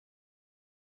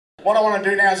What I want to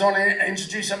do now is I want to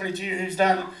introduce somebody to you who's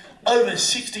done over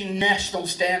 60 national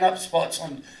stand-up spots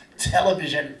on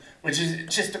television, which is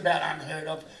just about unheard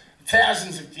of.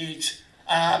 Thousands of gigs.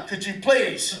 Could you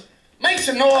please make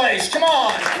some noise? Come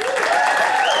on!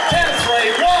 Count of 3.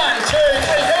 1, 2, 3,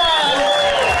 come on!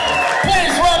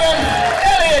 Please welcome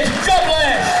Elliot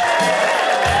Goblet!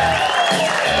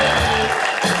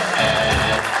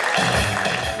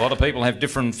 A lot of people have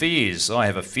different fears. I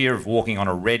have a fear of walking on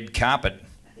a red carpet.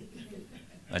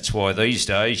 That's why these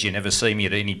days you never see me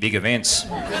at any big events.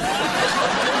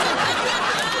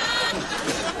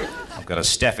 I've got a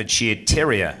Staffordshire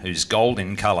Terrier who's gold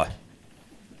in colour.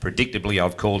 Predictably,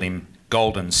 I've called him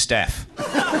Golden Staff.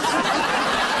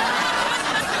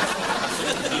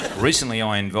 Recently,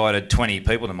 I invited 20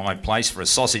 people to my place for a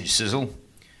sausage sizzle.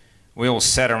 We all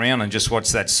sat around and just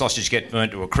watched that sausage get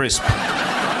burnt to a crisp.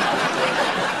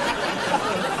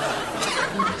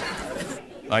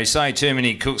 They say too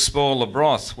many cooks spoil the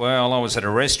broth. Well, I was at a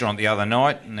restaurant the other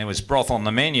night and there was broth on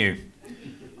the menu.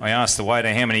 I asked the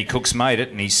waiter how many cooks made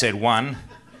it and he said 1.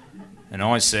 And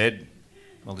I said,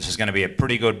 well, this is going to be a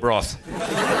pretty good broth.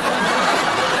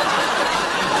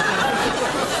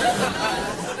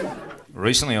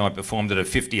 Recently I performed at a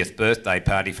 50th birthday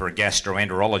party for a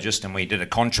gastroenterologist and we did a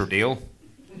contra deal.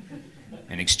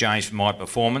 In exchange for my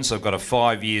performance, I've got a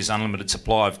 5 years unlimited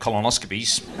supply of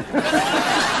colonoscopies.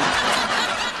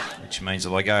 Which means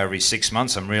if I go every 6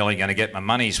 months, I'm really going to get my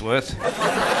money's worth.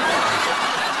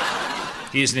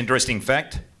 Here's an interesting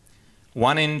fact.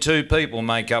 1 in 2 people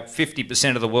make up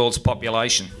 50% of the world's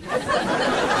population.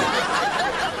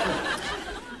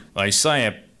 They say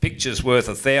a picture's worth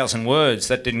 1,000 words.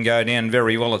 That didn't go down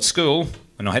very well at school,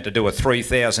 and I had to do a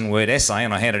 3,000-word essay,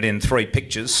 and I had it in 3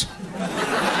 pictures.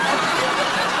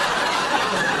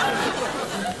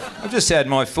 I've just had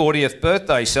my 40th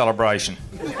birthday celebration.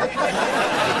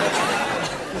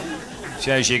 Which,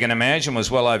 as you can imagine,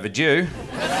 was well overdue.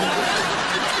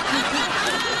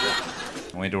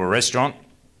 I went to a restaurant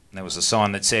and there was a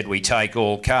sign that said, "We take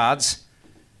all cards."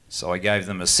 So I gave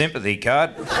them a sympathy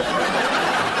card with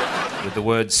the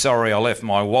words, "Sorry, I left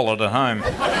my wallet at home."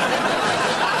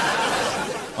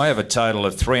 I have a total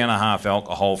of 3.5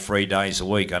 alcohol-free days a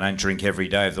week. I don't drink every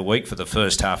day of the week for the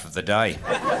first half of the day.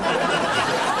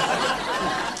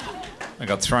 I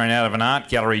got thrown out of an art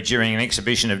gallery during an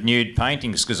exhibition of nude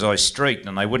paintings because I streaked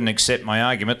and they wouldn't accept my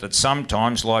argument that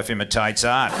sometimes life imitates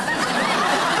art.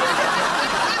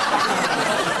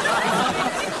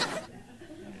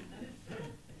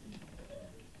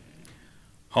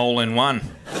 Hole in one.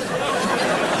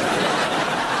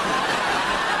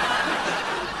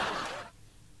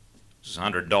 It's a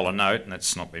 $100 note and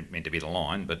that's not meant to be the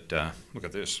line, but look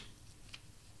at this.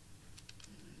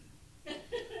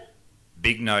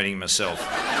 Big noting myself.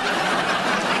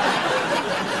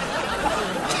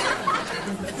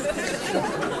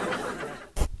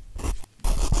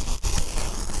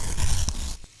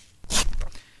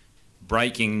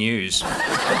 Breaking news. Not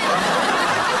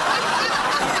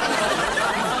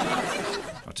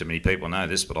too many people know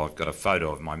this, but I've got a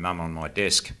photo of my mum on my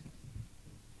desk.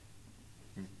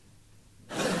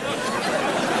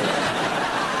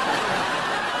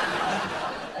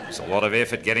 It's a lot of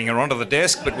effort getting her onto the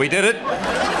desk, but we did it.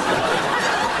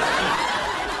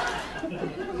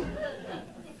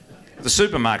 At the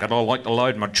supermarket, I like to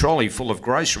load my trolley full of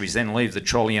groceries, then leave the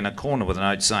trolley in a corner with a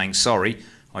note saying, "Sorry,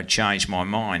 I changed my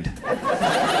mind."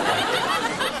 I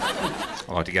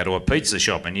like to go to a pizza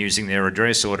shop and using their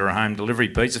address order a home delivery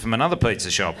pizza from another pizza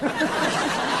shop.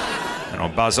 And I'll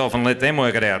buzz off and let them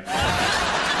work it out.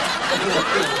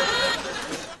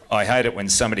 I hate it when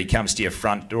somebody comes to your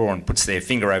front door and puts their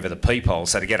finger over the peephole,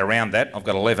 so to get around that, I've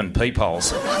got 11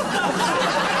 peepholes.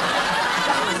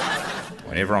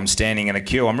 Whenever I'm standing in a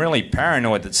queue, I'm really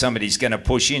paranoid that somebody's going to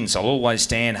push in, so I'll always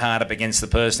stand hard up against the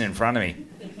person in front of me.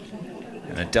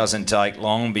 And it doesn't take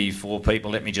long before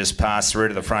people let me just pass through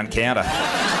to the front counter.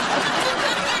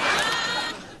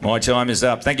 My time is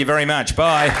up. Thank you very much.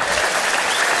 Bye.